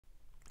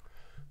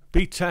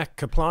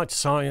BTEC Applied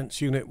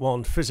Science Unit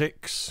 1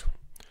 Physics,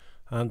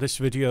 and this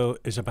video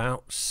is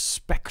about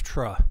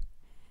spectra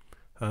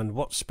and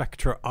what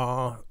spectra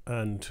are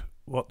and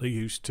what they're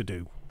used to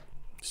do.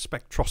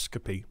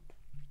 Spectroscopy.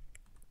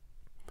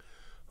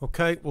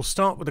 Okay, we'll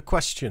start with a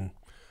question.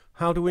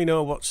 How do we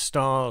know what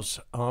stars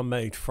are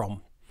made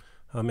from?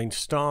 I mean,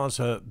 stars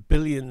are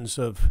billions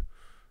of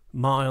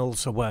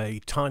miles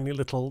away, tiny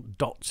little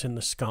dots in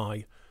the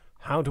sky.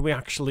 How do we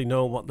actually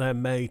know what they're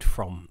made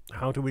from?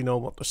 How do we know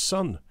what the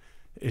sun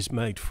is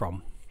made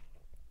from?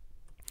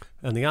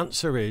 And the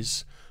answer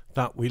is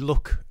that we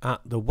look at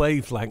the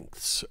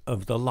wavelengths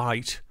of the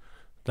light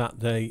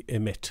that they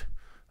emit.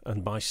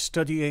 And by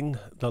studying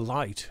the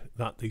light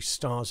that these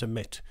stars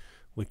emit,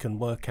 we can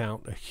work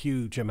out a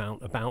huge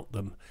amount about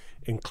them,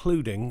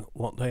 including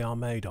what they are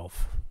made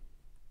of.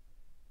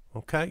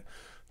 Okay,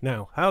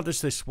 now how does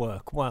this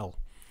work? Well,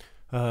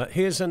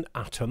 here's an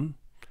atom,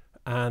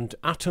 and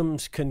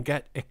atoms can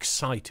get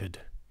excited,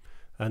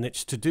 and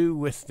it's to do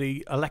with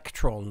the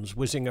electrons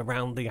whizzing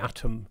around the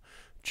atom,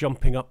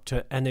 jumping up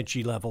to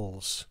energy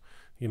levels.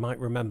 You might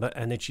remember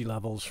energy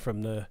levels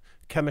from the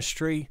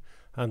chemistry,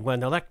 and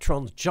when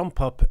electrons jump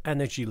up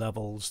energy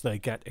levels, they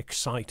get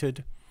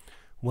excited.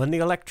 When the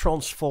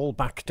electrons fall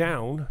back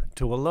down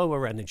to a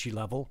lower energy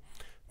level,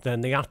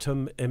 then the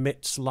atom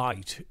emits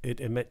light. It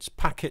emits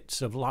packets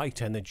of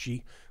light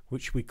energy,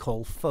 which we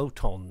call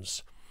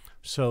photons.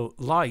 So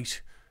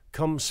light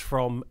comes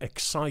from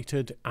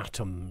excited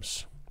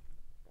atoms.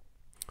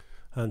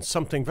 And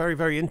something very,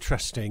 very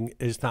interesting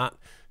is that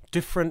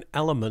different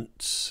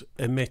elements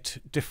emit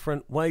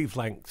different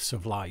wavelengths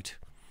of light.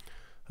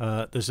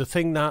 There's a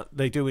thing that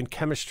they do in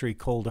chemistry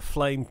called a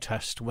flame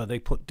test, where they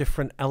put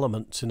different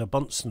elements in a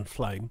Bunsen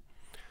flame.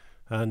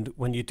 And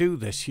when you do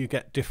this, you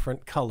get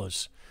different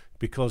colors,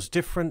 because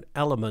different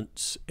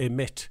elements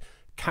emit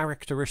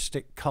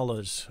characteristic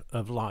colors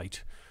of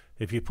light.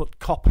 If you put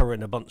copper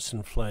in a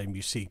Bunsen flame,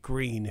 you see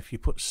green. If you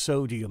put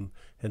sodium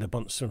in a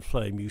Bunsen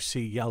flame, you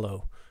see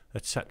yellow,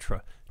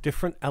 etc.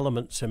 Different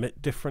elements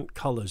emit different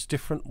colors,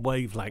 different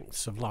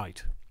wavelengths of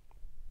light.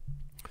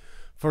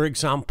 For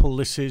example,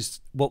 this is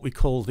what we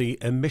call the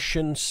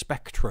emission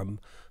spectrum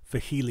for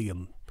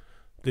helium.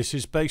 This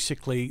is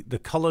basically the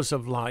colors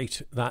of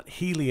light that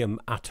helium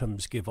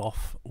atoms give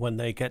off when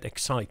they get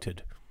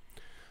excited.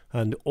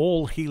 And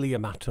all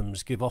helium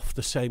atoms give off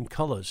the same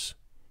colors.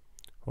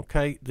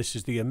 Okay, this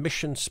is the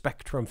emission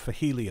spectrum for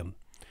helium.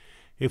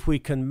 If we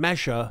can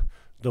measure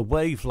the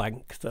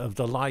wavelength of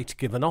the light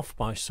given off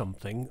by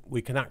something,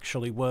 we can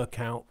actually work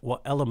out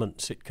what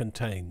elements it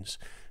contains.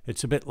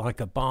 It's a bit like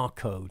a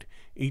barcode.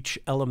 Each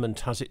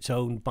element has its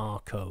own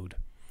barcode.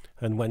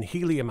 And when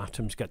helium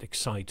atoms get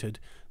excited,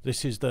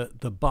 this is the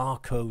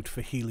barcode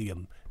for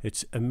helium.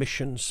 It's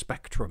emission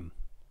spectrum.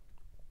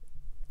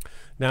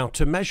 Now,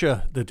 to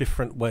measure the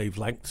different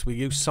wavelengths, we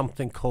use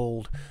something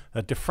called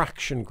a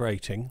diffraction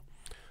grating,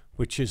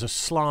 which is a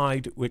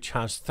slide which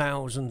has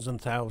thousands and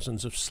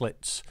thousands of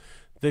slits.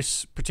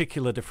 This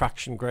particular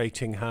diffraction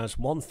grating has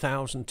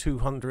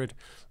 1,200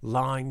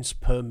 lines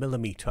per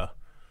millimeter.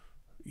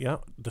 Yeah,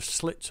 the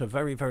slits are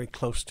very, very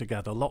close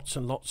together, lots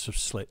and lots of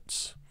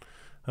slits.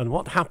 And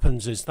what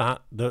happens is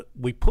that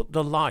we put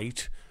the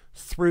light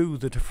through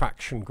the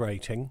diffraction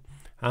grating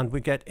and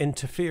we get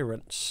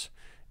interference.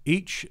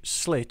 Each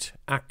slit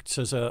acts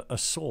as a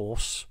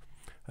source,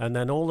 and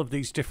then all of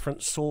these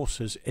different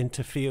sources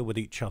interfere with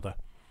each other.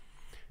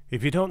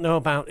 If you don't know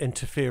about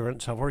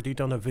interference, I've already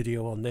done a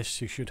video on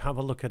this. You should have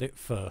a look at it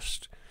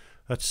first.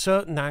 At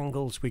certain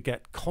angles, we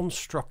get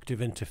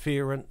constructive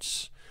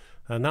interference,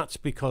 and that's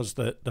because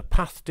the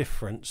path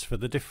difference for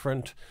the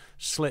different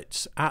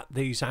slits at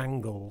these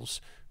angles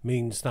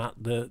means that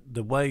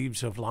the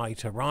waves of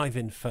light arrive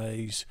in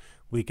phase.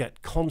 We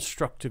get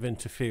constructive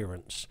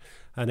interference.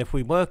 And if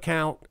we work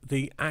out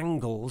the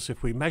angles,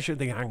 if we measure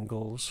the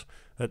angles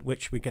at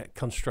which we get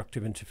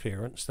constructive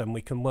interference, then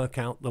we can work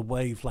out the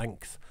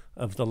wavelength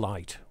of the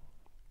light.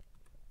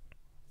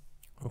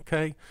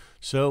 Okay,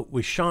 so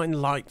we shine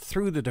light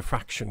through the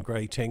diffraction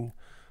grating,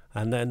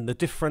 and then the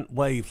different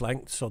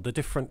wavelengths or the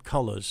different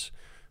colors,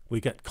 we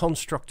get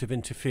constructive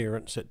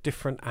interference at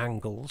different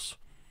angles.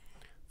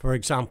 For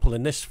example,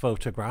 in this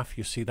photograph,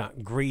 you see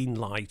that green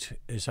light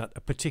is at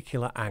a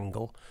particular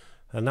angle,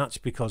 and that's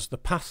because the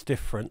path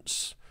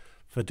difference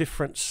for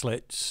different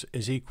slits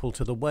is equal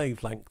to the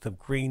wavelength of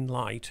green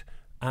light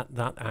at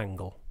that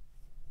angle.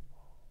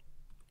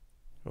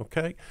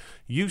 Okay,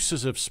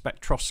 uses of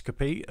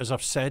spectroscopy, as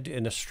I've said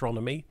in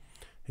astronomy,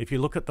 if you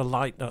look at the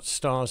light that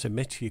stars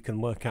emit, you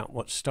can work out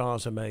what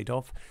stars are made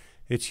of.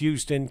 It's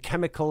used in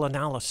chemical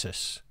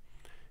analysis.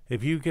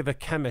 If you give a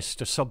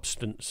chemist a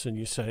substance and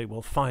you say,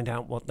 well, find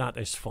out what that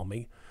is for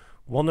me,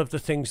 one of the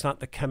things that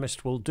the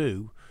chemist will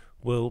do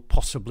will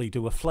possibly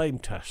do a flame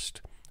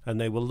test, and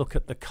they will look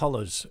at the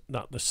colors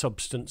that the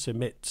substance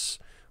emits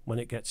when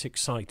it gets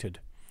excited.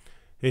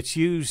 It's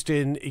used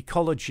in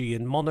ecology,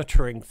 in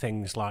monitoring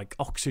things like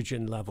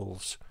oxygen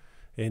levels,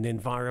 in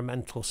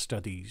environmental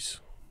studies.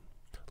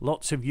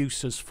 Lots of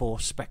uses for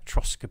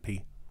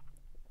spectroscopy.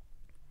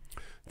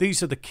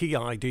 these are the key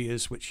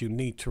ideas which you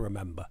need to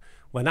remember.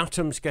 When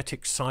atoms get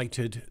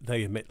excited,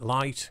 they emit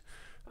light.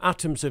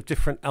 Atoms of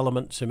different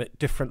elements emit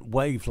different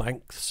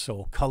wavelengths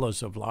or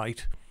colours of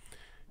light.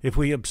 If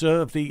we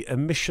observe the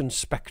emission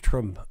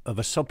spectrum of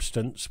a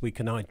substance, we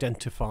can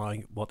identify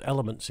what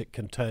elements it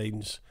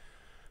contains.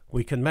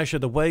 We can measure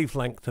the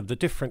wavelength of the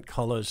different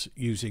colours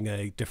using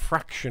a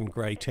diffraction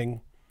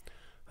grating,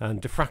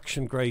 and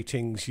diffraction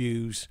gratings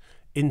use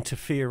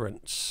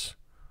interference.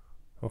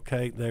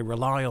 Okay, they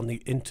rely on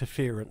the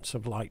interference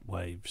of light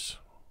waves.